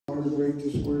power to break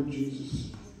this word,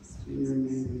 Jesus. In your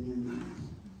name, amen.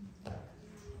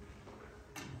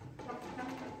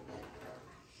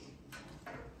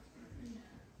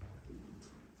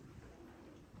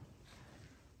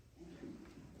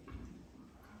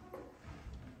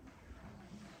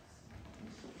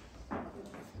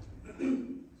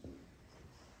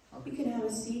 You can have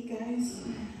a seat, guys.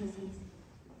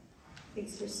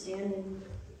 Thanks for standing.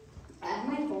 I have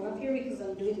my phone up here because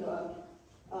I'm doing the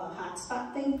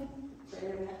hotspot thing for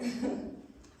internet.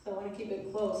 So I want to keep it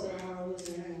close. I don't want to lose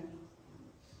the internet.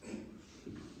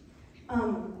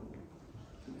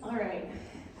 All right.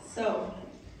 So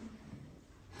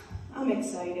I'm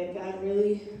excited. God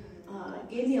really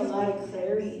gave me a lot of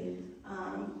clarity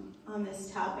on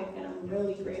this topic, and I'm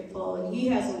really grateful. And He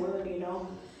has a word, you know.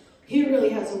 He really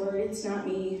has a word. It's not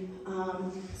me.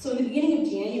 So in the beginning of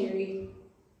January,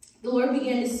 the Lord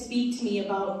began to speak to me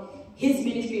about His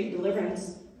ministry of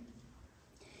deliverance.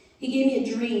 He gave me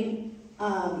a dream,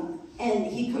 and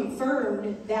He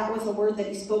confirmed that with a word that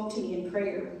He spoke to me in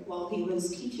prayer while He was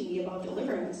teaching me about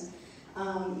deliverance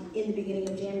in the beginning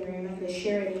of January. I'm not going to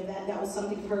share any of that. That was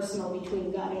something personal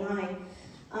between God and I.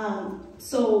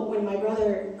 So when my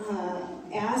brother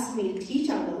asked me to teach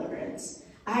on deliverance,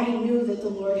 I knew that the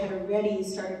Lord had already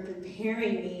started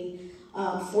preparing me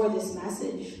for this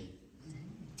message.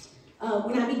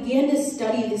 When I began to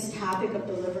study this topic of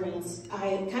deliverance,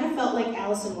 I kind of felt like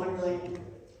Alice in Wonderland.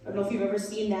 I don't know if you've ever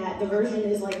seen that. The version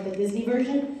is like the Disney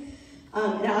version.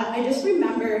 And I just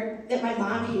remember that my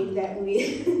mom hated that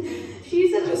movie. She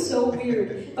said it was so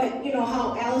weird. But you know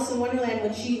how Alice in Wonderland,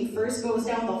 when she first goes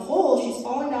down the hole, she's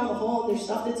falling down the hole, and there's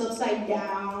stuff that's upside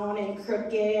down and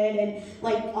crooked, and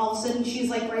like all of a sudden she's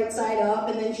like right side up,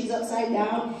 and then she's upside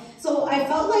down. So I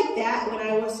felt like that when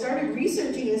I started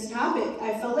researching this topic.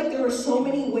 I felt like there were so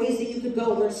many ways that you could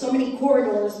go. There were so many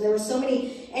corridors. There were so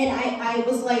many, and I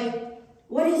was like,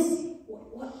 what is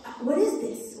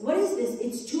this? What is this?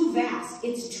 It's too vast.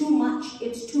 It's too much.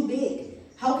 It's too big.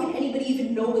 How can anybody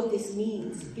even know what this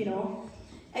means, you know?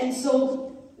 And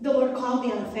so the Lord called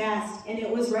me on a fast, and it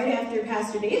was right after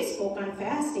Pastor Dave spoke on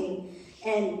fasting.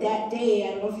 And that day,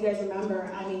 I don't know if you guys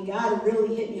remember, I mean, God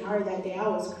really hit me hard that day. I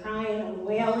was crying and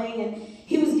wailing, and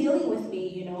He was dealing with me,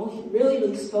 you know. He really,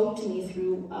 really spoke to me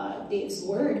through Dave's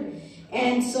word.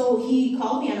 And so He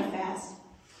called me on a fast.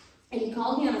 And He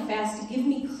called me on a fast to give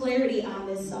me clarity on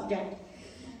this subject.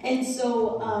 And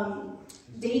so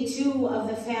day 2 of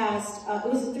the fast,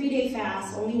 it was a 3-day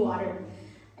fast, only water.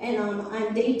 And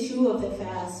on day 2 of the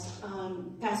fast,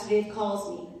 Pastor Dave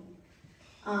calls me.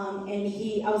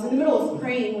 And I was in the middle of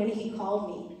praying when he called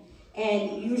me.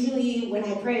 And usually when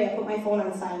I pray, I put my phone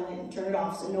on silent and turn it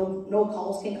off so no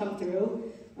calls can come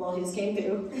through. Well, his came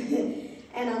through.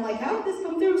 And I'm like, how did this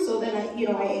come through? So then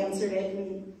I answered it,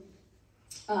 and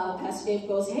Pastor Dave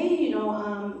goes, hey,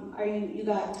 are you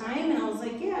got time? And I was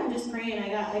like, yeah, I'm just praying. I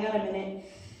got a minute.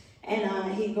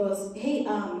 And he goes, hey,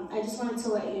 I just wanted to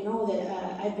let you know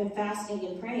that I've been fasting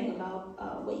and praying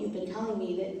about what you've been telling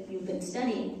me that you've been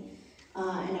studying.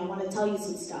 And I want to tell you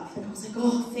some stuff. And I was like,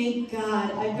 oh, thank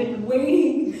God. I've been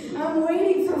waiting. I'm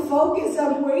waiting for focus.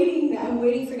 I'm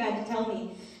waiting for God to tell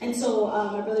me. And so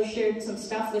my brother shared some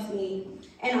stuff with me.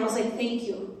 And I was like, thank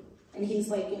you. And he's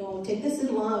like, take this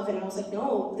in love. And I was like,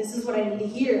 no, this is what I need to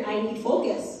hear. I need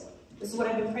focus. This is what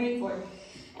I've been praying for.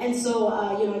 And so,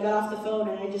 I got off the phone,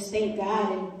 and I just thank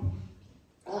God. And,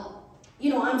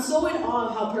 I'm so in awe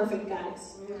of how perfect God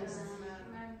is.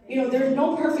 There's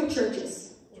no perfect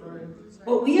churches.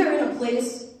 But we are in a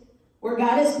place where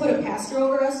God has put a pastor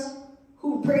over us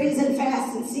who prays and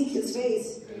fasts and seeks His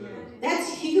face.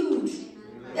 That's huge.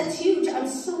 That's huge. I'm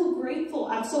so grateful.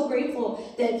 I'm so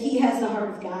grateful that he has the heart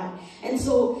of God. And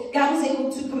so God was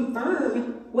able to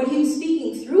confirm what He was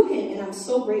speaking through him, and I'm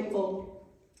so grateful.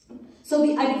 So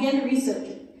I began to research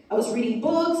it. I was reading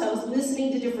books. I was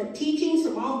listening to different teachings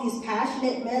from all these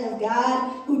passionate men of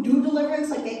God who do deliverance.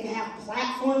 Like they have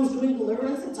platforms doing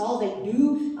deliverance. That's all they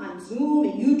do on Zoom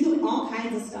and YouTube and all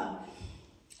kinds of stuff.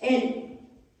 And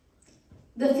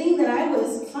the thing that I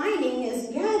was finding is,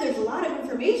 yeah, there's a lot of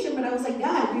information, but I was like,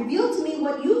 God, reveal to me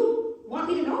what you want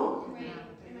me to know.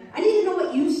 I need to know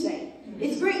what you say.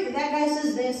 It's great that that guy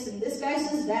says this, and this guy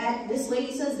says that, this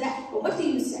lady says that, but what do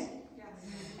you say?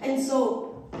 And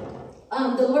so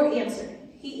the Lord answered.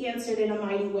 He answered in a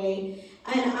mighty way.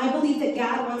 And I believe that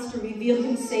God wants to reveal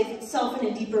Himself in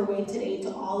a deeper way today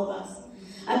to all of us.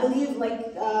 I believe,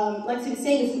 like Lexi was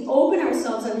saying, if we open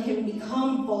ourselves unto Him and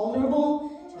become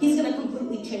vulnerable, He's going to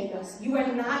completely change us. You are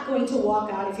not going to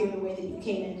walk out of here the way that you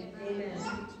came in. Amen.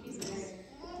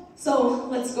 So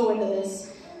let's go into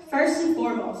this. First and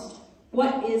foremost,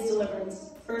 what is deliverance?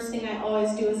 First thing I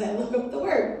always do is I look up the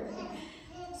word.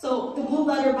 So the Blue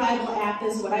Letter Bible app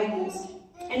is what I used.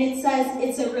 And it says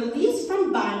it's a release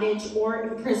from bondage or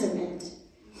imprisonment,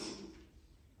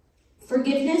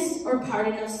 forgiveness or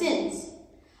pardon of sins,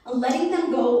 a letting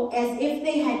them go as if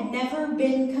they had never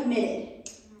been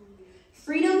committed,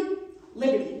 freedom,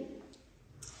 liberty.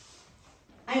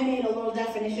 I made a little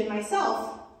definition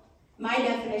myself. My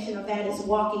definition of that is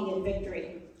walking in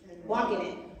victory. Walk in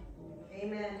it.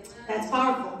 Amen. That's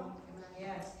powerful.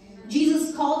 Yes.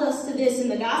 Jesus called us to this in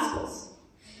the Gospels.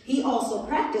 He also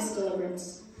practiced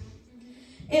deliverance.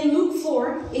 In Luke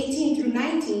 4:18 through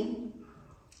 19,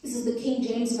 this is the King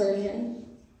James Version,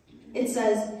 it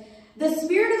says, "The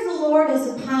Spirit of the Lord is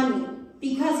upon me,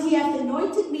 because he hath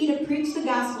anointed me to preach the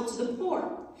gospel to the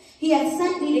poor. He hath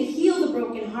sent me to heal the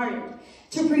brokenhearted,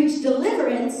 to preach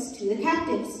deliverance to the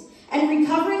captives, and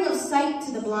recovering of sight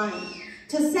to the blind,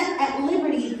 to set at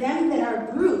liberty them that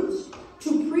are bruised,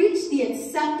 to preach the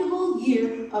acceptable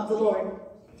year of the Lord."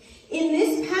 In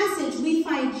this passage, we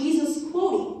find Jesus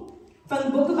quoting from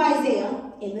the book of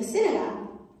Isaiah in the synagogue.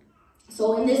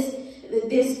 So in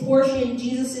this portion,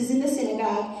 Jesus is in the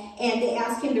synagogue, and they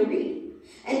ask him to read.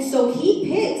 And so he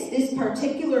picks this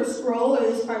particular scroll or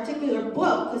this particular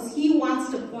book because he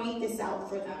wants to point this out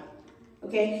for them.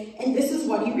 Okay? And this is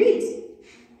what he reads.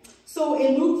 So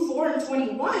in Luke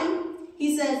 4:21,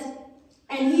 he says,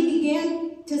 "And he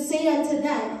began to say unto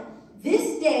them,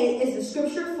 This day is the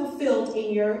scripture fulfilled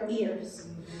in your ears."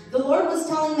 The Lord was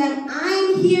telling them,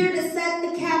 I'm here to set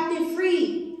the captive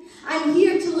free. I'm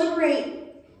here to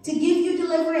liberate, to give you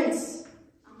deliverance.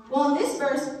 Well, in this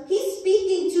verse, he's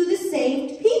speaking to the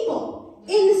saved people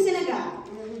in the synagogue,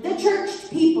 the churched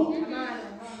people.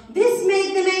 This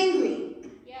made them angry.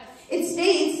 It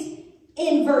states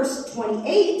in verse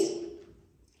 28,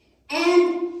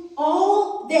 "And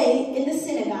all they in the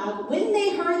synagogue, when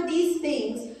they heard these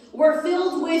things, were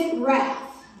filled with wrath."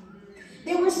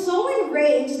 They were so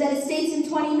enraged that it states in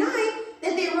 29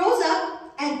 that they rose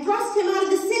up and thrust him out of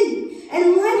the city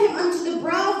and led him unto the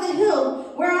brow of the hill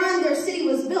whereon their city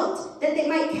was built, that they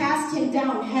might cast him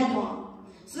down headlong.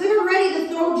 So they were ready to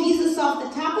throw Jesus off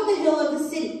the top of the hill of the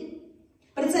city.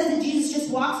 But it says that Jesus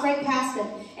just walks right past them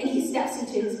and he steps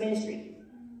into his ministry.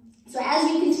 So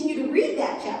as you continue to read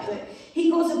that chapter, he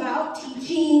goes about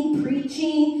teaching,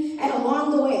 preaching, and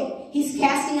along the way, he's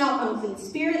casting out unclean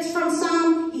spirits from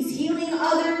some, he's healing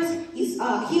others, he's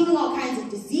healing all kinds of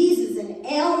diseases and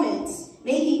ailments,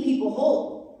 making people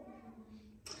whole.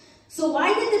 So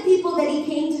why did the people that he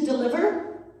came to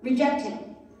deliver reject him?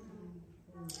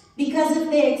 Because if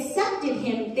they accepted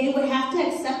him, they would have to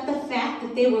accept the fact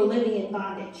that they were living in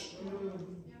bondage.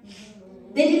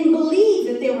 They didn't believe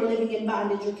that they were living in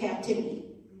bondage or captivity.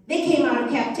 They came out of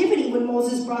captivity when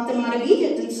Moses brought them out of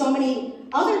Egypt and so many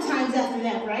other times after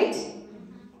that, right?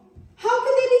 How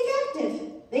could they be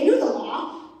captive? They knew the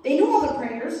law. They knew all the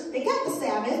prayers. They kept the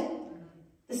Sabbath.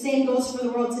 The same goes for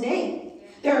the world today.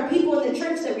 There are people in the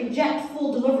church that reject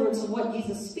full deliverance of what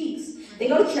Jesus speaks. They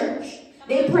go to church.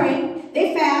 They pray.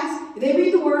 They fast. They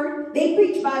read the word. They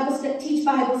teach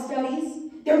Bible studies.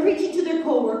 They're preaching to their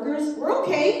co-workers. We're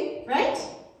okay, right?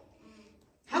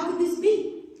 How could this be?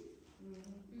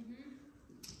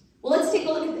 Well, let's take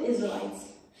a look at the Israelites.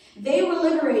 They were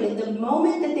liberated the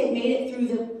moment that they made it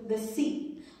through the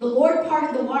sea. The Lord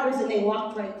parted the waters and they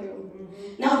walked right through.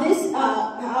 Now this,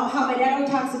 how my dad always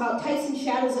talks about types and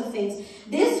shadows of things.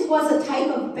 This was a type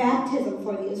of baptism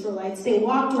for the Israelites. They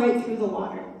walked right through the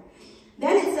water.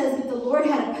 Then it says that the Lord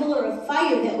had a pillar of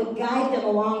fire that would guide them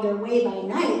along their way by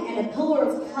night, and a pillar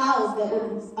of clouds that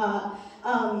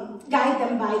would guide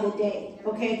them by the day,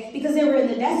 okay? Because they were in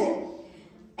the desert.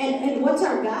 And what's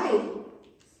our guide?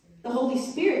 The Holy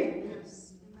Spirit.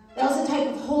 That was a type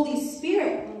of Holy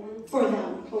Spirit for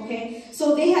them, okay?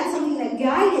 So they had something that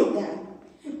guided them.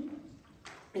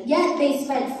 Yet they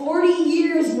spent 40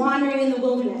 years wandering in the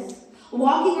wilderness,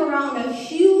 walking around a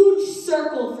huge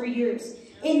circle for years,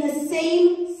 in the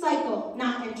same cycle,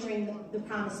 not entering the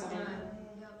promised land.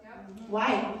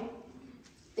 Why?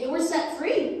 They were set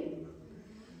free.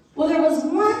 Well, there was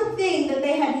one thing that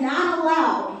they had not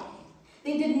allowed.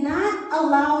 They did not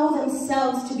allow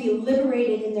themselves to be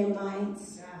liberated in their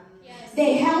minds.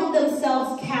 They held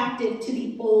themselves captive to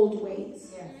the old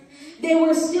ways. They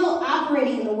were still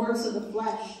operating in the works of the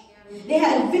flesh. They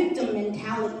had a victim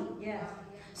mentality.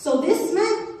 So this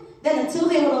meant that until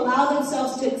they would allow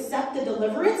themselves to accept the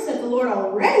deliverance that the Lord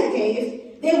already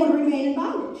gave, they would remain in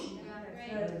bondage.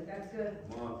 That's good.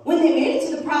 When they made it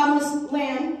to the promised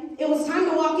land, it was time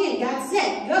to walk in. God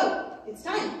said, go. It's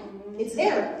time. It's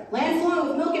there. Land flowing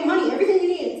with milk and honey. Everything you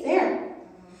need, it's there.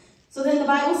 So then the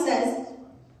Bible says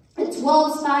that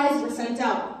 12 spies were sent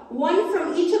out, one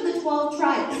from each of the 12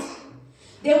 tribes.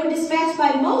 They were dispatched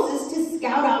by Moses to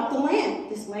scout out the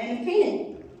land, this land of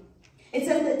Canaan. It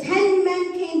says that 10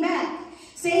 men came back,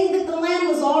 saying that the land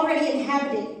was already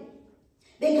inhabited.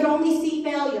 They could only see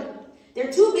failure.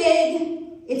 They're too big.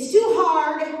 It's too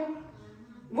hard.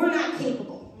 We're not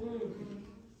capable.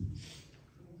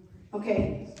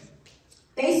 Okay.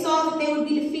 They saw that they would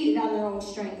be defeated on their own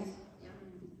strength.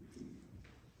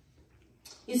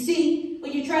 You see,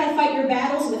 when you try to fight your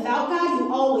battles without God,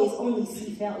 you always only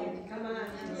see failure. Come on.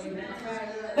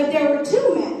 But there were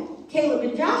 2 men, Caleb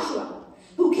and Joshua,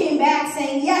 who came back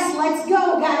saying, yes, let's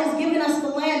go. God has given us the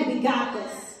land. We got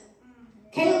this.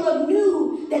 Caleb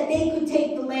knew that they could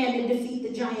take the land and defeat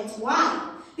the giants. Why?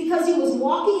 Because he was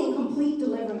walking in complete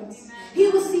deliverance. He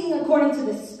was seeing according to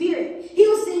the Spirit. He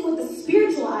was seeing with the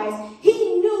spiritual eyes. He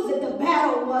knew that the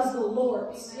battle was the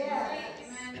Lord's.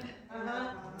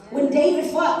 When David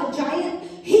fought the giant,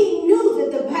 he knew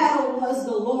that the battle was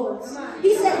the Lord's.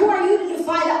 He said, who are you to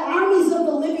defy the armies of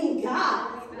the living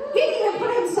God? He didn't even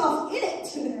put himself in it.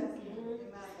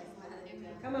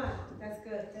 Come on. That's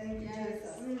good. Thank you,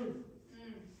 Jesus.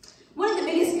 One of the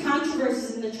biggest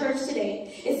controversies in the church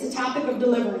today is the topic of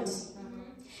deliverance,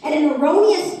 and an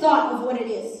erroneous thought of what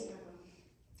it is.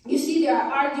 You see, there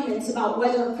are arguments about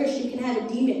whether a Christian can have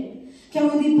a demon.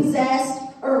 Can we be possessed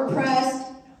or oppressed?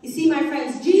 You see, my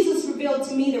friends, Jesus revealed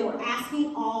to me that we're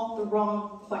asking all the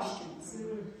wrong questions.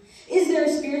 Is there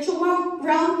a spiritual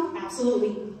realm?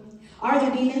 Absolutely. Are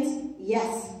there demons?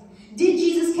 Yes. Did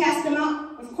Jesus cast them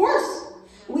out? Of course.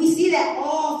 We see that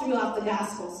all throughout the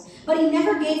Gospels. But he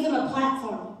never gave them a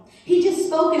platform. He just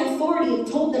spoke in authority and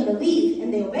told them to leave,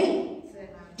 and they obeyed.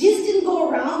 Jesus didn't go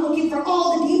around looking for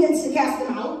all the demons to cast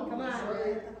them out. Come on.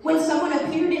 When someone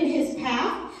appeared in his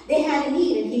path, they had a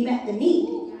need, and he met the need.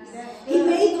 He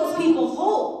made those people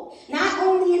whole, not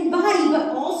only in body,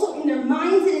 but also in their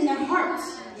minds and in their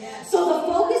hearts. So the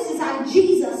focus is on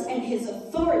Jesus and his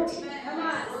authority. Come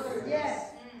on. Yes.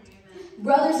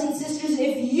 Brothers and sisters,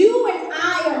 if you and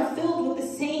I are filled with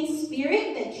the same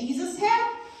Spirit that Jesus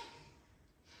had,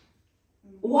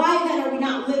 why then are we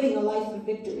not living a life of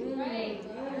victory?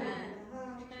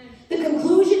 The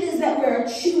conclusion is that we're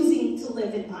choosing to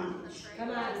live in bondage.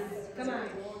 Come on. Come on.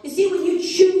 You see, when you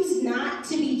choose not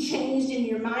to be changed in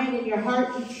your mind and your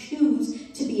heart, you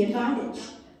choose to be in bondage.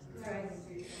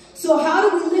 So how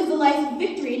do we live the life of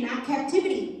victory and not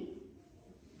captivity?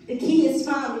 The key is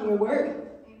found in your word.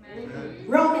 Amen.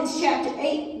 Romans chapter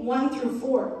 8, 1 through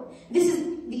 4. This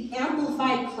is the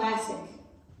Amplified Classic.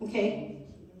 Okay?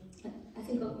 I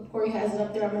think Corey has it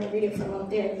up there. I'm going to read it from up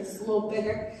there. It's a little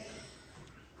bigger.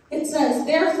 It says,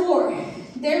 therefore,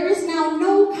 there is now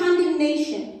no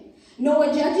condemnation, no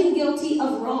judging guilty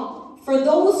of wrong for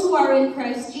those who are in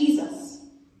Christ Jesus,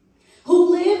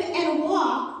 who live and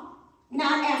walk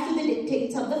not after the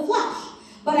dictates of the flesh,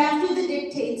 but after the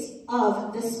dictates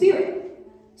of the Spirit.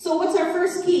 So what's our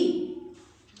first key?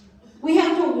 We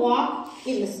have to walk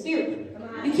in the Spirit.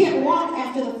 You can't walk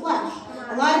after the flesh.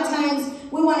 A lot of times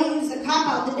we want to use the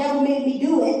cop-out, the devil made me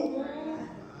do it.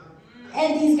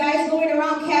 And these guys going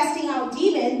around casting out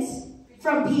demons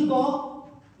from people,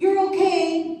 you're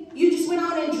okay. You just went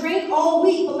out and drank all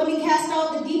week, but let me cast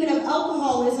out the demon of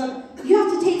alcoholism. You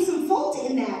have to take some fault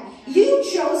in that. You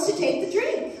chose to take the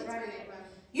drink.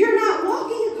 You're not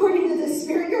walking according to the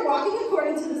Spirit. You're walking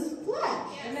according to the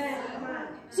flesh.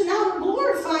 So now we're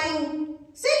glorifying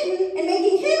Satan and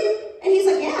making him, and he's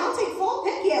like, yeah, I'll take fault.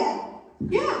 Heck yeah.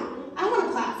 Yeah, I want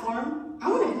a platform. I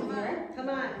want to be there. Come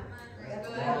on.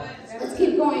 Let's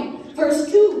keep going.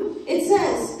 Verse 2, it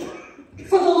says,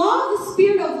 for the law of the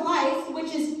Spirit of life,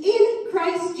 which is in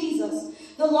Christ Jesus,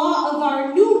 the law of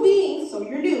our new being, so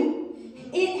you're new,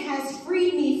 it has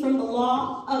freed me from the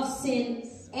law of sin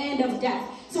and of death.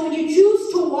 So when you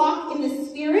choose to walk in the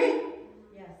Spirit,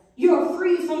 you're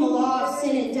free from the law of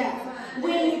sin and death.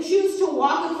 When you choose to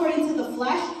walk according to the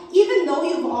flesh, even though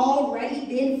you've already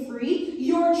been free,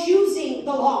 you're choosing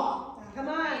the law. Come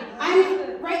on.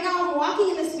 Right now I'm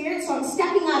walking in the Spirit, so I'm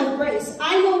stepping out of grace.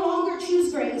 I no longer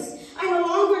choose grace. I no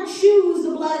longer choose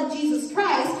the blood of Jesus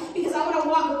Christ because I want to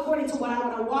walk according to what I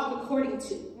want to walk according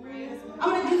to. I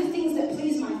want to do the things that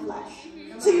please my flesh.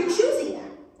 So you're choosing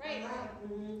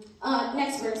that.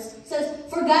 Next verse says,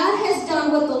 for God has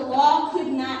done what the law could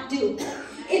not do,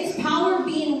 its power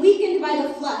being weakened by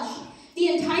the flesh,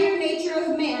 the entire nature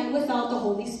of man without the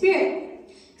Holy Spirit,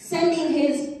 sending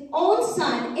his own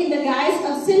Son in the guise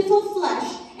of sinful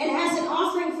flesh, and as an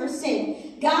offering for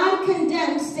sin, God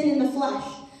condemned sin in the flesh,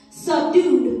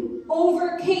 subdued,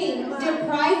 overcame,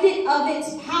 deprived it of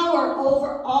its power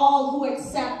over all who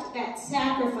accept that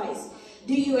sacrifice.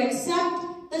 Do you accept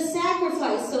the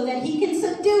sacrifice so that he can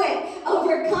subdue it,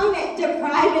 overcome it,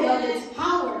 deprive it of its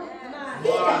power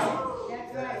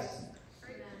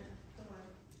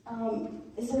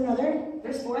is there another?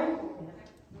 Verse 4?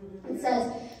 It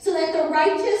says, so that the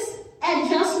righteous and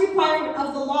just requirement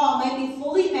of the law might be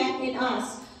fully met in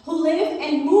us, who live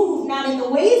and move not in the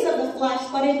ways of the flesh,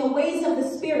 but in the ways of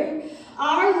the Spirit.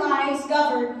 Our lives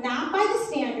governed not by the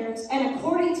standards and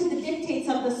according to the dictates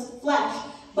of the flesh,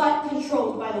 but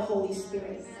controlled by the Holy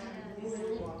Spirit.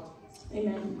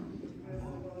 Amen.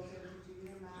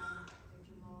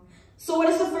 So what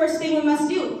is the first thing we must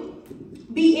do?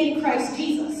 Be in Christ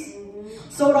Jesus.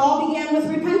 So it all began with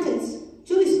repentance.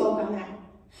 Julie spoke on that.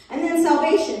 And then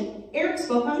salvation. Eric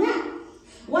spoke on that.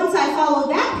 Once I followed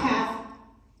that path,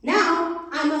 now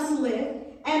I must live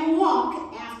and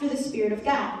walk after the Spirit of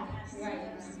God.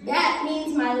 That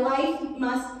means my life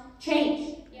must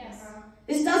change.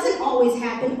 This doesn't always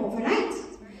happen overnight.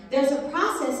 There's a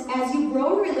process as you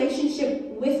grow in relationship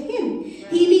with Him.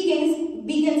 He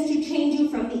begins to change you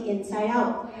from the inside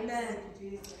out. Amen.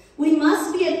 We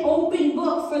must be an open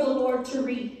book for the Lord to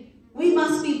read. We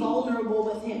must be vulnerable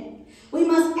with Him. We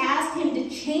must ask Him to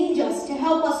change us, to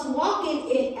help us walk in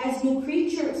it as new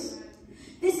creatures.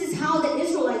 This is how the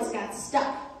Israelites got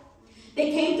stuck.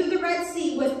 They came through the Red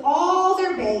Sea with all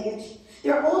their baggage,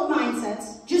 their old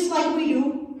mindsets, just like we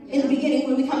do in the beginning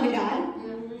when we come to God.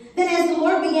 Then as the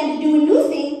Lord began to do a new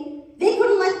thing, they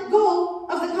couldn't let go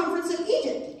of the comforts of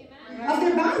Egypt, of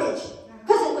their bondage,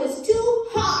 because it was too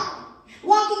hard.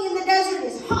 Walking in the desert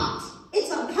is hot. It's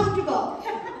uncomfortable.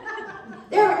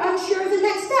 They're unsure of the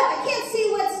next step. I can't see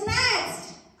what's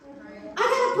next. I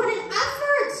gotta put in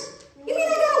effort. You mean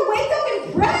I gotta wake up and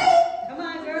pray? Come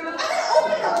on, girl. I gotta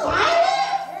open the Bible?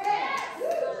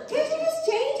 Can't you just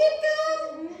change it, God?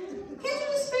 Can't you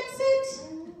just fix it?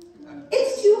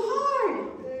 It's too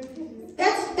hard.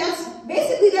 That's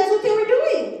basically what they were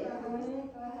doing.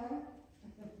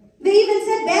 They even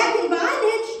said back in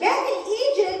bondage, back in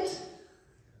Egypt,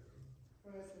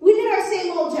 we did our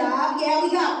same old job. Yeah,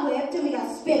 we got whipped and we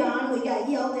got spit on. We got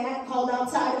yelled at, called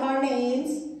outside of our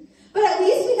names. But at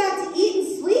least we got to eat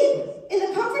and sleep in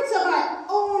the comforts of our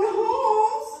own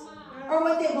homes. Or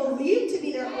what they believed to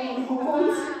be their own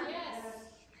homes.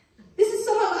 This is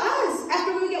some of us.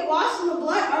 After we get washed in the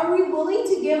blood, are we willing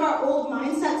to give our old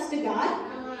mindsets to God?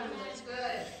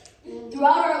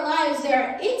 Throughout our lives, there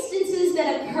are instances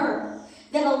that occur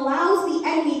that allows the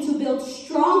enemy to build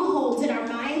strongholds in our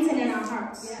minds and in our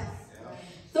hearts. Yes.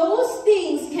 Those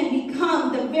things can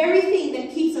become the very thing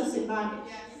that keeps us in bondage.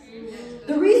 Yes.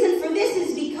 The reason for this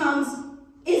is because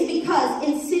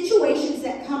in situations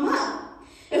that come up,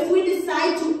 if we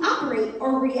decide to operate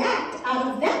or react out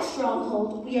of that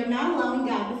stronghold, we are not allowing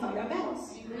God to fight our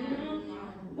battles.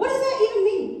 What does that even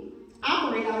mean?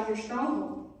 Operate out of your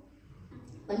stronghold.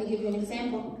 Let me give you an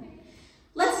example.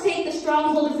 Let's take the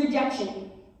stronghold of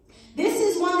rejection. This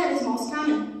is one that is most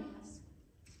common.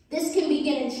 This can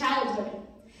begin in childhood.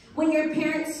 When your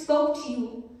parents spoke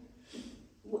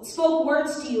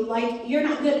words to you like, you're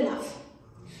not good enough.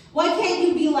 Why can't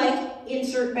you be like,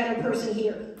 insert better person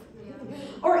here?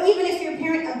 Or even if your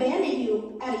parent abandoned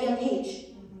you at a young age.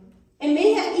 It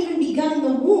may have even begun in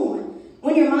the womb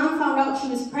when your mom found out she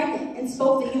was pregnant and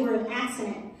spoke that you were an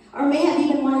accident. Or may have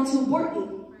even wanted to abort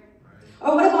you.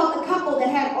 Or what about the couple that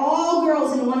had all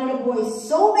girls and wanted a boy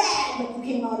so bad that you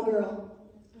came out a girl?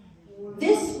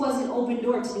 This was an open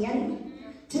door to the enemy.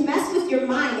 To mess with your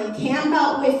mind and camp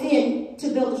out within to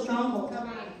build a stronghold.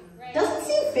 Doesn't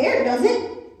seem fair, does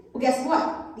it? Well, guess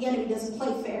what? The enemy doesn't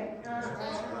play fair.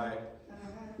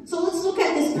 So let's look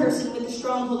at this person with the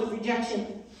stronghold of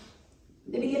rejection.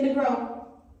 They begin to grow.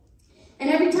 And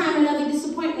every time another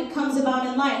disappointment comes about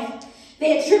in life,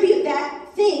 they attribute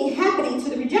that thing happening to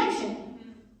the rejection.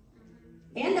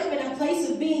 They end up in a place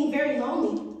of being very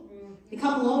lonely,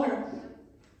 become a loner.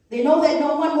 They know that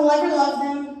no one will ever love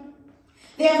them.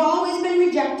 They have always been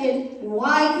rejected.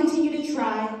 Why continue to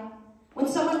try? When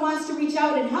someone wants to reach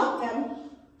out and help them,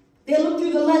 they look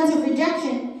through the lens of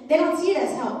rejection. They don't see it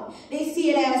as help. They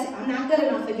see it as, I'm not good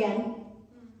enough again.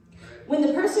 When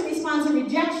the person responds to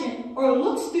rejection or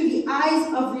looks through the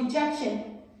eyes of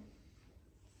rejection,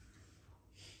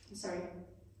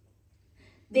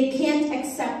 they can't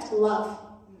accept love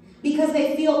because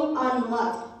they feel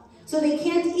unloved. So they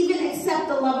can't even accept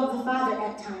the love of the Father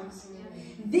at times.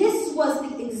 This was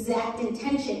the exact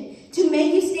intention, to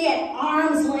make you stay at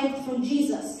arm's length from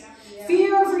Jesus.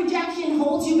 Fear of rejection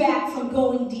holds you back from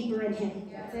going deeper in Him.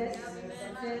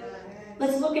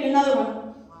 Let's look at another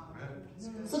one.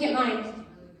 Let's look at mine.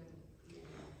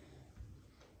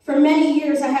 For many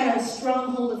years, I had a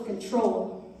stronghold of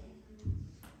control.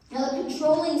 Now, the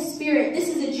controlling spirit, this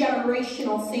is a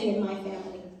generational thing in my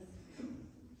family.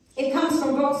 It comes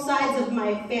from both sides of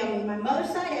my family, my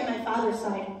mother's side and my father's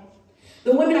side.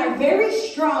 The women are very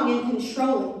strong and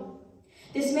controlling.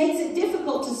 This makes it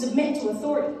difficult to submit to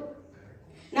authority.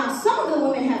 Now, some of the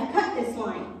women have cut this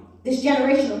line, this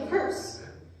generational curse.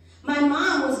 My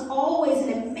mom was always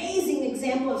an amazing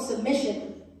example of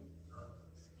submission.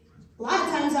 A lot of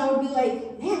times I would be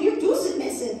like, man, you're too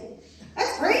submissive.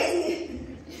 That's crazy.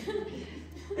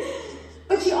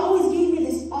 But she always gave me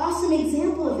this awesome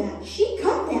example of that. She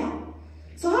cut that.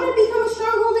 So how did it become a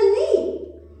stronghold in me?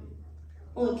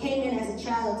 Well, it came in as a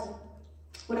child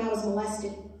when I was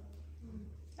molested.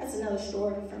 That's another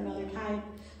story for another time.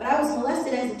 But I was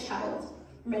molested as a child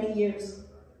for many years.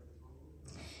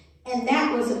 And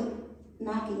that was a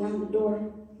knocking on the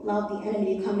door, allowed the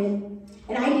enemy to come in.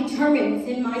 And I determined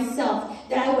within myself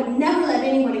that I would never let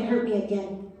anyone hurt me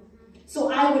again.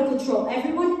 So I would control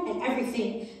everyone and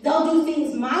everything. They'll do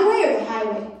things my way or the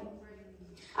highway.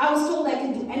 I was told I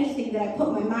could do anything that I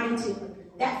put my mind to.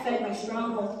 That fed my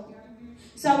stronghold.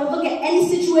 So I would look at any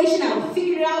situation, I would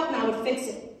figure it out, and I would fix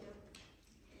it.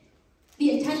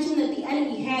 The intention that the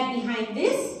enemy had behind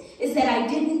this is that I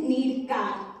didn't need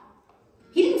God.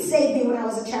 He didn't save me when I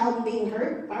was a child and being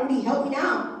hurt. Why would he help me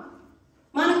now?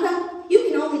 Monica, you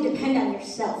can only depend on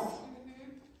yourself.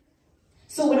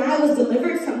 So when I was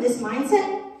delivered from this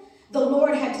mindset, the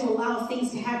Lord had to allow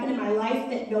things to happen in my life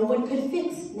that no one could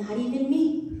fix, not even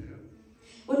me.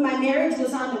 When my marriage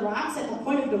was on the rocks at the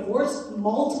point of divorce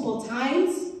multiple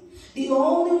times, the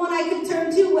only one I could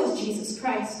turn to was Jesus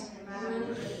Christ.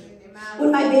 Amen.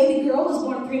 When my baby girl was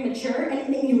born premature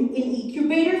and in an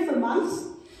incubator for months,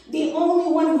 the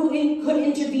only one who could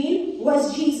intervene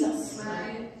was Jesus.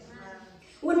 Amen.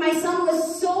 When my son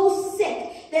was so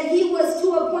sick that he was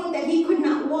to a point that he could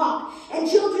not walk, and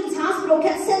Children's Hospital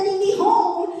kept sending me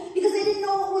home because they didn't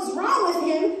know what was wrong with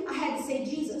him, I had to say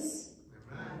Jesus.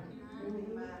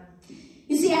 Amen.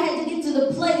 You see, I had to get to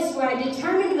the place where I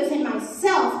determined within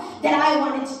myself that I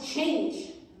wanted to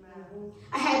change. Amen.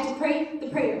 I had to pray the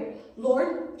prayer,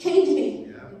 Lord, change me.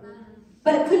 Yeah.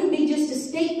 But it couldn't be just a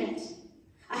statement.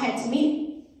 I had to mean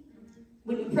it.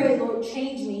 When you pray, Lord,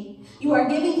 change me, you are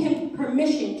giving him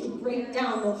permission to break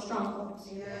down those strongholds.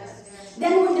 Yes.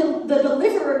 Then when the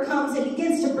deliverer comes and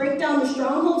begins to break down the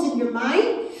strongholds in your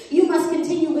mind, you must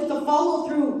continue with the follow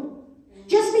through.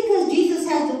 Just because Jesus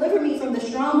has delivered me from the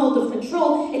stronghold of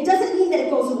control, it doesn't mean that it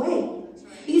goes away.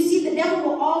 You see, the devil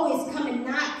will always come and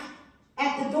knock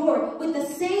at the door with the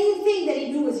same thing that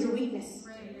he knew was your weakness.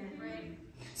 Right.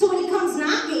 So when he comes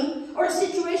knocking or a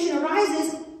situation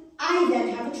arises, I then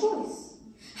have a choice.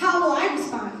 How will I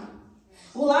respond?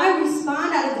 Will I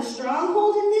respond out of the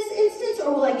stronghold in this instance,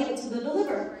 or will I give it to the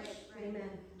deliverer? Amen.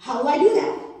 How will I do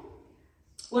that?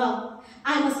 Well,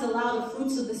 I must allow the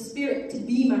fruits of the Spirit to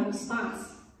be my response.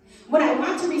 When I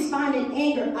want to respond in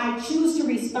anger, I choose to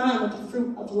respond with the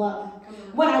fruit of love.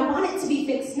 When I want it to be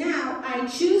fixed now, I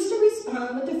choose to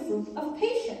respond with the fruit of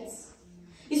patience.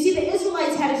 You see, the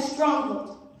Israelites had a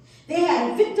stronghold. They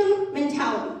had a victim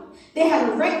mentality. They had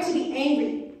a right to be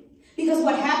angry because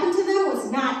what happened to them was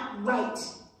not right.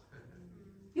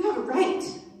 You have a right.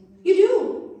 You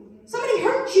do. Somebody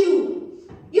hurt you.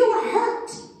 You were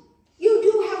hurt. You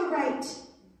do have a right.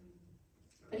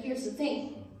 But here's the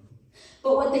thing.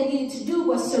 But what they needed to do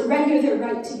was surrender their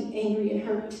right to be angry and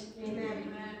hurt.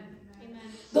 Amen. Amen.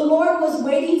 The Lord was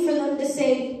waiting for them to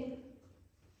say,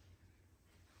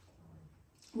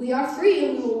 we are free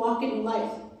and we will walk in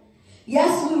life.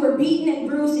 Yes, we were beaten and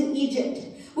bruised in Egypt.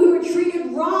 We were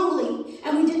treated wrongly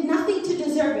and we did nothing to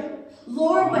deserve it.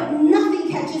 Lord, but nothing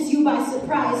catches you by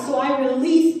surprise, so I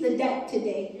release the debt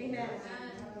today. Amen.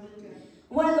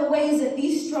 One of the ways that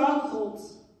these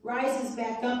strongholds rises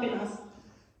back up in us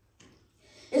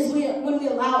is when we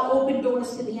allow open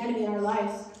doors to the enemy in our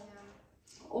lives.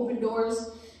 Open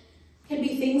doors can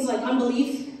be things like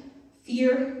unbelief,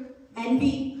 fear,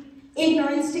 envy,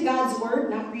 ignorance to God's word,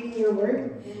 not reading your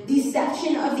word,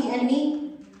 deception of the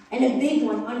enemy, and a big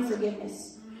one,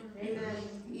 unforgiveness. Amen.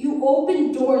 You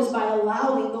open doors by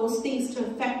allowing those things to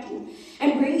affect you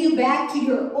and bring you back to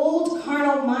your old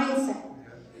carnal mindset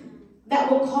that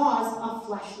will cause a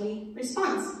fleshly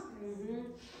response.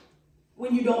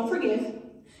 When you don't forgive,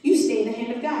 you stay the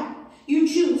hand of God. You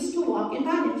choose to walk in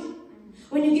bondage.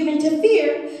 When you give into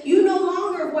fear, you no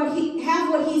longer have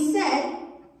what he said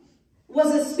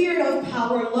was a spirit of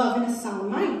power, love, and a sound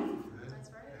mind. That's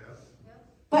right. Yep.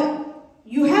 But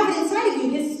you have it inside of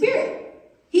you, his spirit.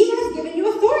 He has given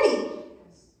you authority.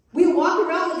 We walk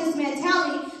around with this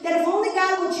mentality that if only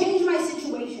God will change my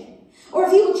situation, or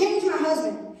if he will change my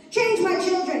husband, change my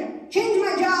children, change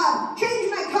my job, change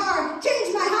my car,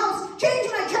 change my house, change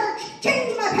my church,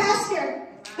 change my pastor.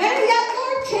 Better yet,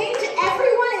 Lord, change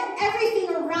everyone and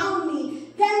everything around me.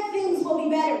 Then things will be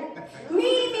better.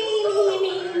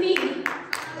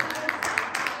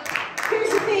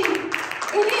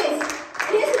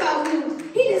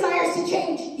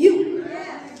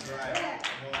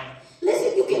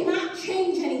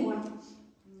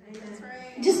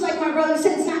 like my brother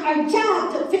said, it's not our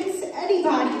job to fix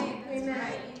anybody.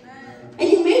 Amen. And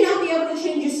you may not be able to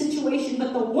change your situation,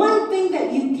 but the one thing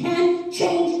that you can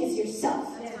change is yourself.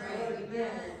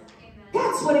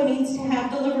 That's what it means to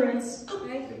have deliverance.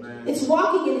 It's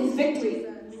walking in his victory.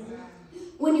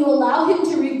 When you allow him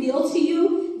to reveal to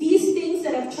you these things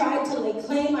that have tried to lay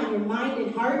claim on your mind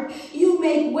and heart, you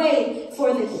make way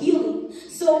for the healing.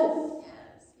 So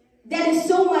that is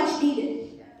so much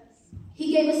needed.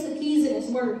 He gave us the keys in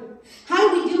his word. How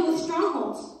do we deal with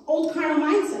strongholds, old carnal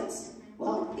mindsets?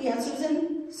 Well, the answer is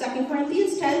in 2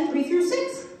 Corinthians 10, 3 through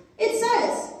 6. It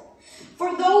says,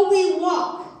 "For though we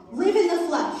live in the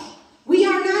flesh, we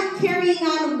are not carrying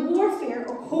on warfare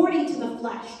according to the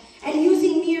flesh and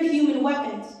using mere human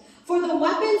weapons. For the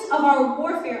weapons of our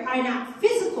warfare are not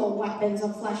physical weapons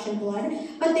of flesh and blood,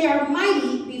 but they are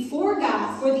mighty before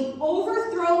God for the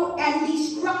overthrow and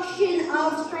destruction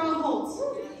of strongholds.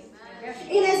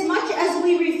 Inasmuch as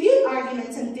we refute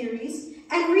arguments and theories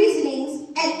and reasonings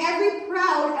and every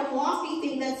proud and lofty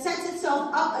thing that sets itself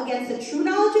up against the true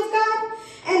knowledge of God,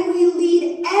 and we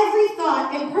lead every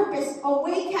thought and purpose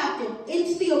away captive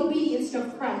into the obedience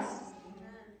of Christ,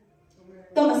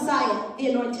 the Messiah, the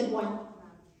Anointed One."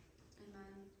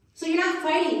 So you're not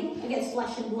fighting against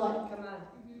flesh and blood.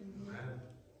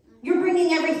 You're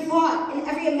bringing every thought and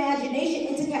every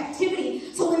imagination into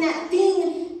captivity. So when that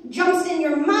thing jumps in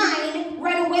your mind,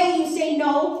 right away you say,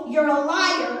 "No, you're a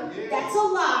liar. That's a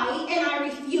lie, and I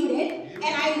refute it, and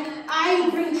I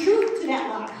bring truth to that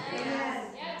lie.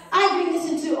 I bring this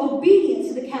into obedience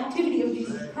to the captivity of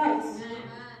Jesus Christ."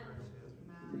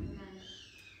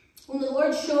 When the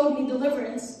Lord showed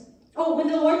deliverance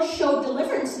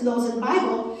to those in the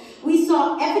Bible, we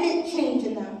saw evident change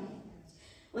in them.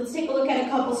 Let's take a look at a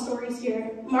couple stories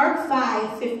here. Mark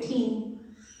 5:15.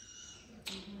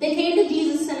 "They came to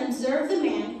Jesus and observed the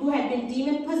man who had been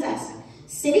demon-possessed,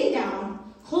 sitting down,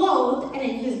 clothed and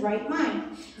in his right mind,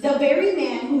 the very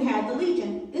man who had the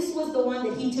legion." This was the one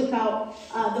that he took out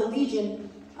the legion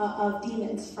of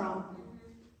demons from.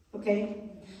 Okay?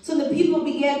 So the people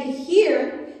began to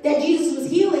hear that Jesus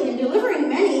was healing and delivering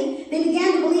many. They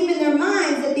began to believe in their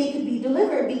minds that they could be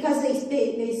delivered because they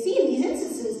see in these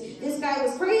instances, this guy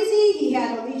was crazy, he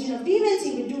had a legion of demons,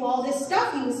 he would do all this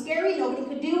stuff, he was scary, nobody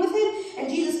could deal with him,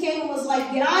 and Jesus came and was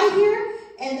like, "Get out of here,"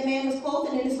 and the man was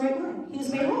clothed and in his right mind. He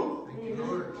was made whole.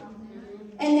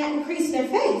 And that increased their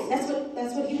faith.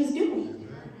 That's what he was doing.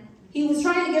 He was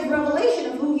trying to give revelation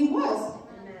of who he was.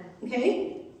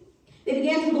 Okay? They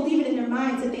began to believe it in their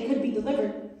minds that they could be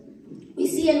delivered. We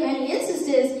see in many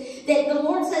instances that the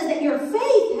Lord says that your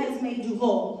faith has made you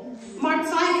whole. Mark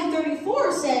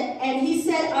 5:34 said, "And he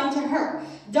said unto her,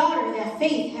 Daughter, that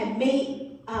faith hath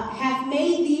made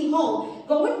thee whole.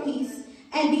 Go in peace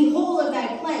and be whole of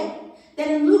thy plague." Then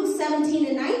in Luke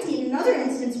 17:19, another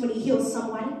instance when he heals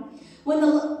someone, when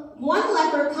the one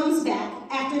leper comes back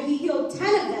after he healed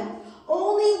 10 of them,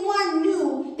 only one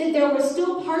knew that there were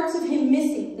still parts of him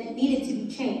missing that needed to be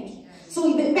changed. So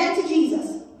he went back to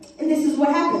Jesus. And this is what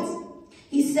happens.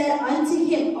 He said unto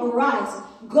him, "Arise,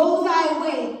 go thy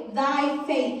way, thy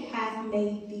faith hath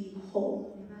made thee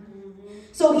whole."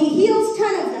 So he heals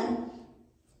 10 of them.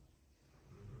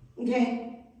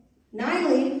 Okay?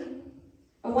 9 leave.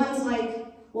 And one's like,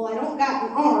 "Well, I don't got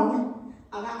an arm.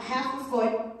 I got half a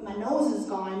foot. My nose is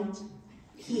gone.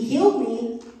 He healed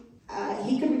me."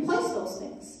 He could replace those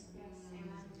things.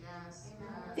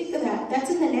 Think of that. That's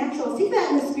in the natural. Think of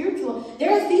that in the spiritual.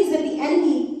 There are things that the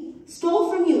enemy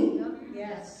stole from you.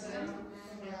 Yes.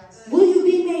 Will you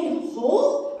be made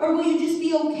whole, or will you just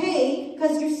be okay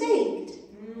because you're saved?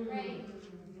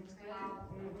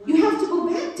 You have to go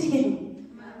back to him.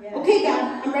 "Okay,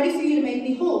 God, I'm ready for you to make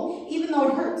me whole, even though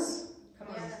it hurts."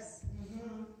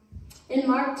 In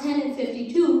Mark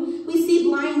 10:52, we see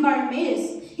blind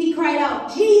Bartimaeus. He cried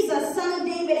out, "Jesus, Son of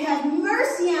David, have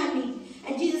mercy on me."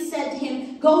 And Jesus said to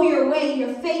him, "Go your way,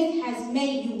 your faith has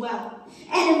made you well."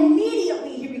 And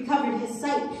immediately he recovered his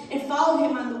sight and followed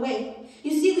him on the way.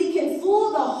 You see, we can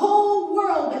fool the whole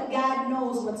world, but God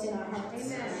knows what's in our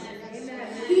hearts. Amen.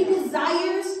 He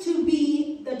desires to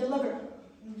be the deliverer.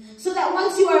 So that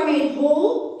once you are made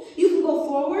whole, you can go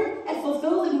forward and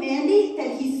fulfill the mandate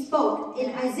that he spoke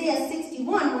in Isaiah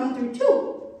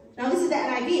 61:1-2. Now this is the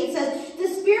NIV. It says, "The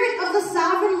Spirit of the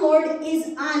Sovereign Lord is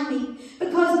on me,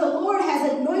 because the Lord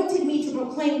has anointed me to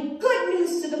proclaim good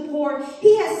news to the poor.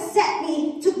 He has set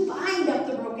me to bind up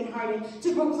the brokenhearted,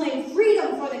 to proclaim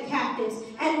freedom for the captives,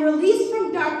 and release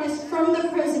from darkness from the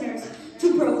prisoners,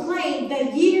 to proclaim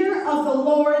the year of the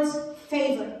Lord's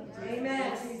favor."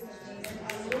 Amen.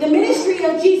 The ministry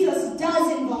of Jesus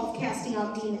does involve casting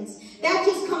out demons. That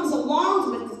just comes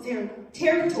along with the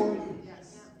territory.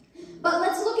 But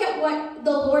let's look at what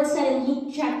the Lord said in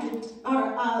Luke chapter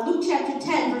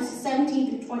 10, verses 17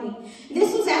 through 20.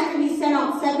 This was after he sent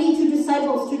out 72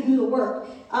 disciples to do the work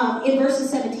in verses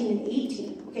 17 and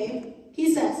 18. Okay?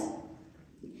 He says,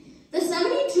 "The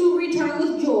 72 returned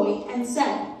with joy and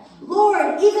said,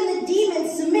 'Lord, even the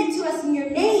demons submit to us in your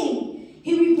name.'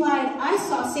 He replied, 'I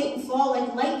saw Satan fall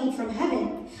like lightning from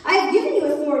heaven. I have given you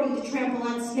authority to trample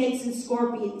on snakes and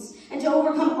scorpions and to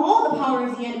overcome all the power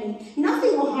of the enemy.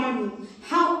 Nothing will harm you.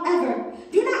 However,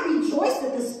 do not rejoice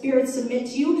that the spirits submit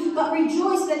to you, but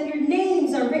rejoice that your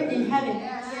names are written in heaven.'"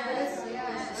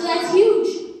 So that's huge.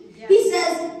 He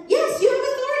says, yes, you have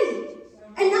authority,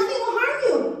 and nothing will harm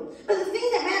you. But the thing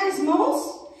that matters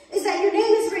most is that your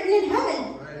name is written in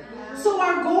heaven. So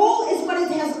our goal is what it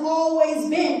has always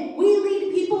been. We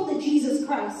lead people to Jesus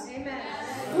Christ. Amen.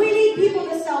 We lead people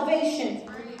to salvation.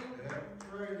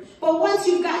 But once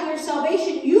you've gotten your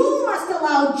salvation, you must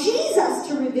allow Jesus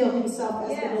to reveal himself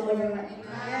as the deliverer.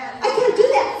 I can't do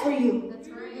that for you.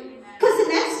 Because the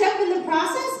next step in the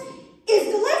process is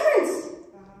deliverance.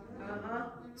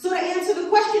 So to answer the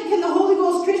question, can the Holy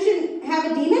Ghost Christian have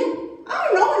a demon? I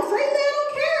don't know, and frankly, I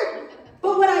don't care.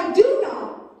 But what I do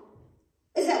know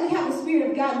is that we have the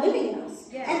Spirit of God living in us.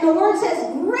 Yes. And the Word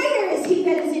says, greater is he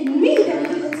that is in me than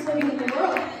he that's living in the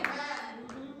world.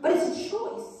 But it's a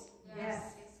choice. Yes.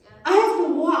 I have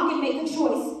to walk and make a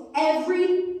choice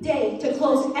every day to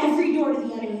close every door to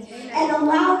the enemy and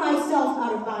allow myself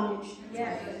out of bondage.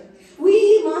 Yes.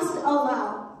 We must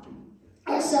allow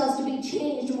ourselves to be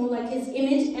changed more like his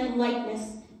image and likeness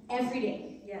every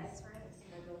day. Yes.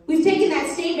 We've taken that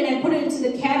statement and put it into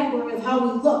the category of how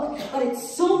we look, but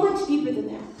it's so much deeper than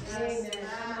that. Amen.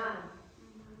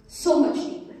 So much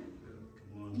deeper.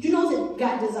 Did you know that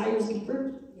God desires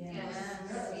deeper?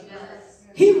 Yes.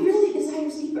 He really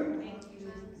desires deeper.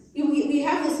 We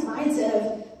have this mindset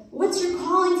of, what's your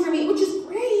calling for me? Which is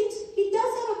great. He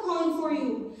does have a calling for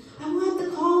you. I want the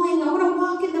calling. I want to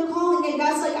walk in the calling. And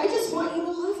God's like, I just want you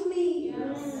to love me.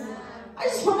 Yes. I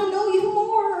just want to know you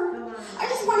more. I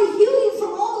just want to heal you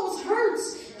from all those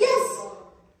hurts. Yes,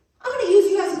 I'm going to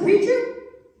use you as a preacher.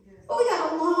 But we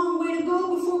got a long way to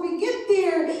go before we get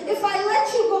there. If I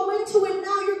let you go into it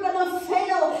now, you're going to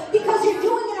fail because you're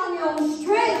doing it on your own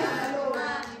strength.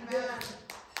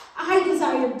 I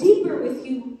desire deeper with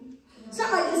you. It's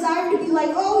not my desire to be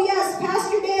like, oh yes,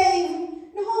 Pastor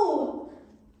Dave. No.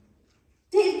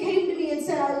 Dave came to me and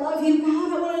said, I love you,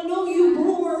 God. I want to know you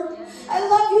more. I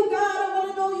love you, God. I want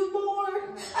to know you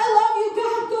more. I love you,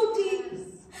 God. Go deep.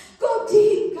 Go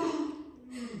deep, God.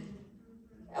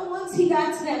 And once he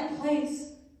got to that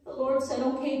place, the Lord said,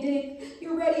 okay, Dave,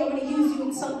 you're ready. I'm going to use you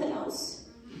in something else.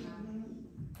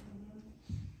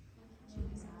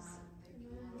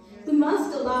 We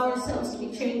must allow ourselves to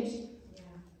be changed.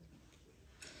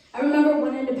 I remember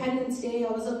one Independence Day,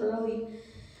 I was up early,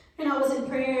 and I was in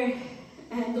prayer,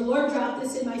 and the Lord dropped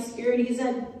this in my spirit. He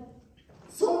said,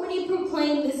 so many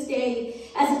proclaim this day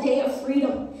as a day of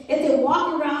freedom, yet they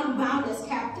walk around bound as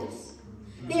captives.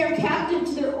 They are captive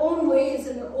to their own ways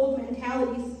and their old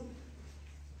mentalities.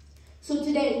 So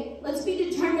today, let's be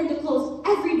determined to close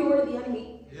every door to the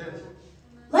enemy. Yes.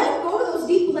 Let him go to those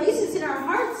deep places in our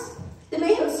hearts that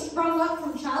may have sprung up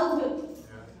from childhood.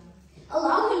 Yeah.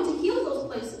 Allow him to heal those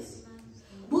places.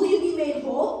 Will you be made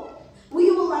whole? Will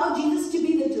you allow Jesus to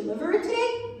be the deliverer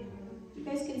today? You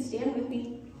guys can stand with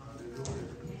me.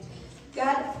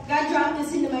 God dropped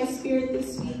this into my spirit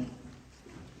this week.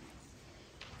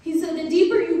 He said, the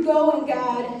deeper you go in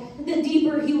God, the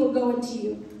deeper he will go into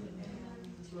you.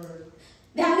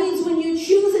 That means when you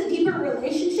choose a deeper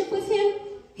relationship with him,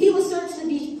 he will search the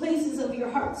deep places of your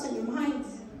hearts and your minds.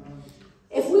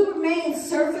 If we remain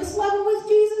surface level with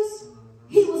Jesus,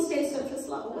 he will stay surface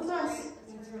level with us.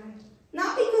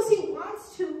 Not because he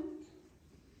wants to,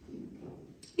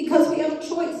 because we have a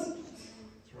choice.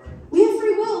 We have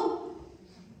free will.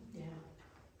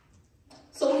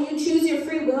 So will you choose your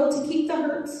free will to keep the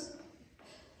hurts?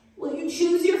 Will you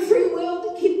choose your free will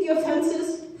to keep the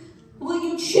offenses? Will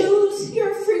you choose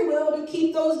your free will to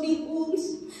keep those deep wounds?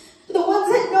 The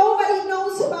ones that nobody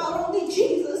knows about, only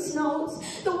Jesus knows.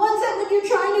 The ones that when you're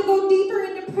trying to go deeper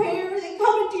into prayer, they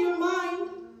come into your mind.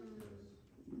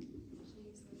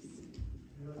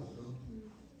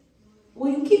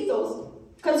 Will you keep those?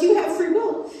 Because you have free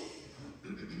will.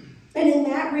 And in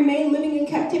that, remain living in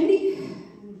captivity?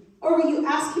 Or will you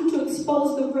ask him to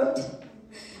expose the root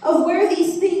of where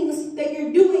these things that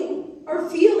you're doing or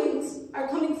feelings are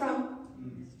coming from?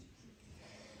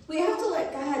 We have to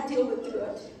let God deal with the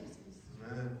root.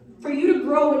 For you to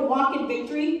grow and walk in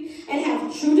victory and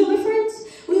have true deliverance,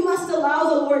 we must allow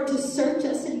the Lord to search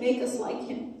us and make us like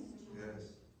him.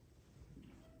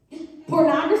 Yes.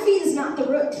 Pornography is not the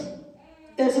root.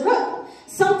 There's a root.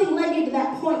 Something led you to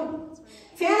that point.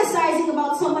 Fantasizing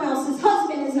about someone else's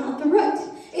husband is not the root.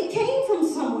 It came from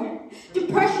somewhere.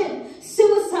 Depression,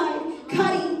 suicide,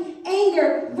 cutting,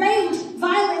 anger, rage,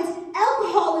 violence,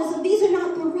 alcoholism, these are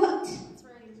not the root.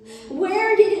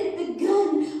 Where did it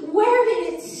begin? Where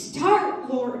did it start,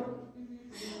 Lord?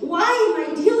 Why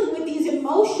am I dealing with these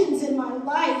emotions in my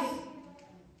life?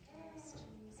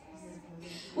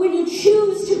 When you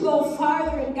choose to go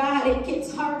farther in God, it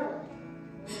gets harder.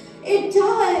 It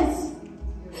does.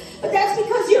 But that's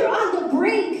because you're on the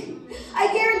brink.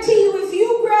 I guarantee you, if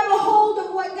you grab a hold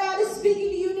of what God is speaking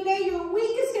to you today, your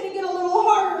week is going to get a little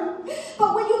harder.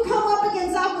 But when you come up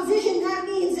against opposition, that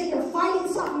means that you're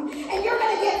fighting something, and you're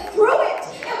going to get through it.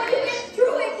 And when you get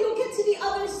through it, you'll get to the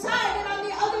other side. And on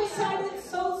the other side, it's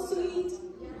so sweet.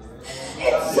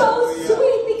 It's so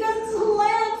sweet because it's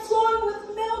land flowing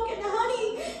with milk and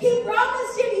honey. He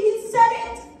promised it. He said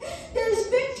it. There's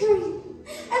victory.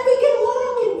 And we can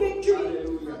walk in victory.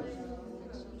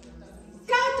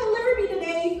 God delivered me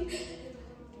today.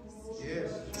 Yes.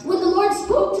 When the Lord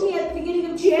spoke to me at the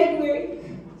beginning of January,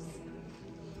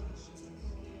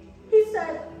 He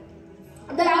said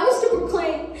that I was to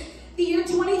proclaim the year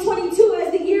 2022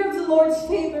 as the year of the Lord's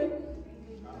favor.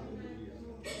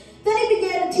 Then He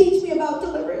began to teach me about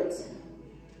deliverance.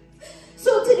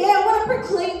 So today I want to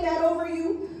proclaim that over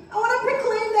you. I want to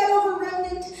proclaim that over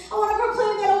Remnant. I want to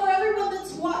proclaim that over everyone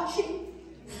that's watching.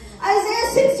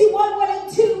 Isaiah 61, 1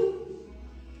 and 2.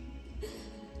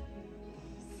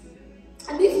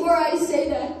 And before I say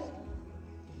that,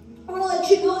 I want to let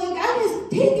you know that God has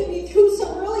taken me through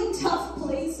some really tough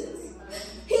places.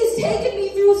 He's taken me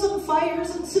through some fires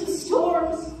and some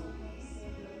storms.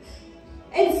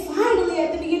 And finally,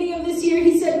 at the beginning of this year,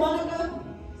 He said, Monica,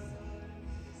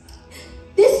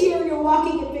 this year you're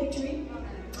walking in victory.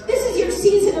 This is your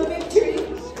season of victory.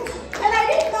 And I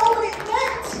didn't know what it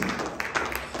meant.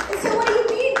 I said, what do you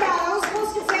mean, God? I was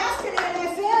supposed to fast today and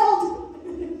I failed.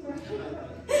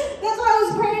 That's what I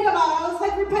was praying about. I was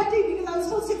like repenting because I was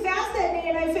supposed to fast that day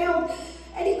and I failed.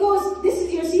 And He goes, this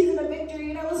is your season of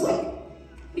victory. And I was like,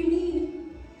 what do you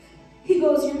mean? He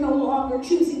goes, you're no longer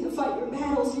choosing to fight your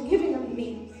battles. You're giving them to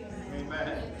me.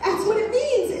 Amen. That's what it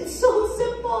means. It's so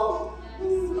simple.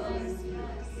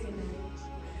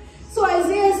 So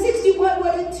Isaiah 61,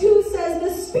 1 and 2 says,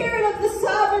 the Spirit of the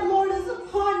Sovereign Lord is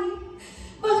upon me,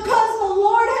 because the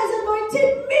Lord has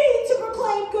anointed me to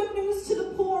proclaim good news to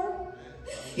the poor.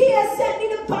 He has sent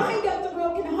me to bind up the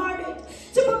brokenhearted,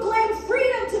 to proclaim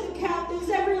freedom to the captives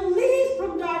and release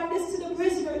from darkness to the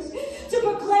prisoners, to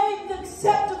proclaim the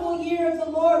acceptable year of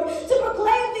the Lord, to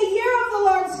proclaim the year of the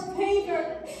Lord's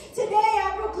favor. Today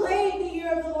I proclaim the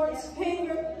year of the Lord's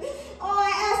favor.